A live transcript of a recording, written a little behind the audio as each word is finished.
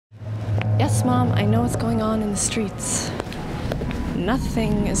Yes, Mom, I know what's going on in the streets.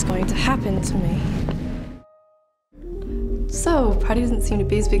 Nothing is going to happen to me. So, party doesn't seem to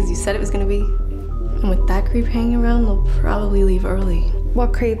be as big as you said it was going to be. And with that creep hanging around, they'll probably leave early.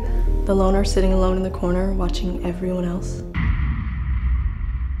 What creep? The loner sitting alone in the corner, watching everyone else.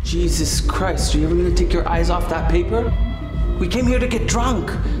 Jesus Christ, are you ever gonna take your eyes off that paper? We came here to get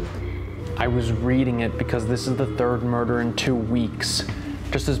drunk. I was reading it because this is the third murder in 2 weeks.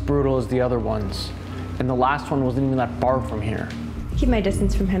 Just as brutal as the other ones. And the last one wasn't even that far from here. Keep my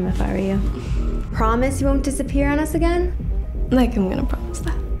distance from him if I were you. Promise you won't disappear on us again? Like I'm gonna promise.